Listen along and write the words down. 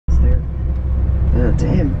to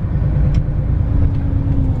him.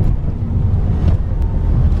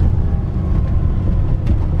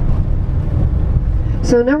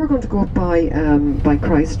 So now we're going to go up by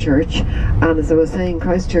Christchurch, and as I was saying,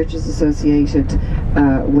 Christchurch is associated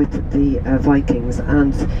with the Vikings,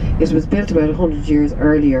 and it was built about 100 years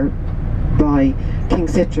earlier by King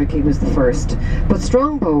Sitric. He was the first. But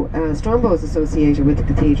Strongbow is associated with the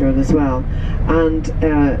cathedral as well. And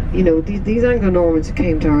you know, these Anglo-Normans who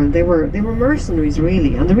came to Ireland, they were mercenaries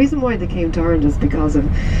really. And the reason why they came to Ireland is because of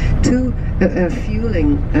two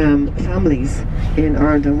feuding families in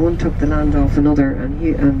Ireland, and one took the land off another,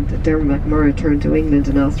 and Dermot MacMurrough turned to England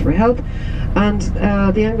and asked for help. And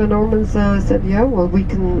the Anglo-Normans said, yeah, well, we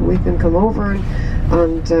can come over,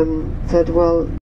 and said, well,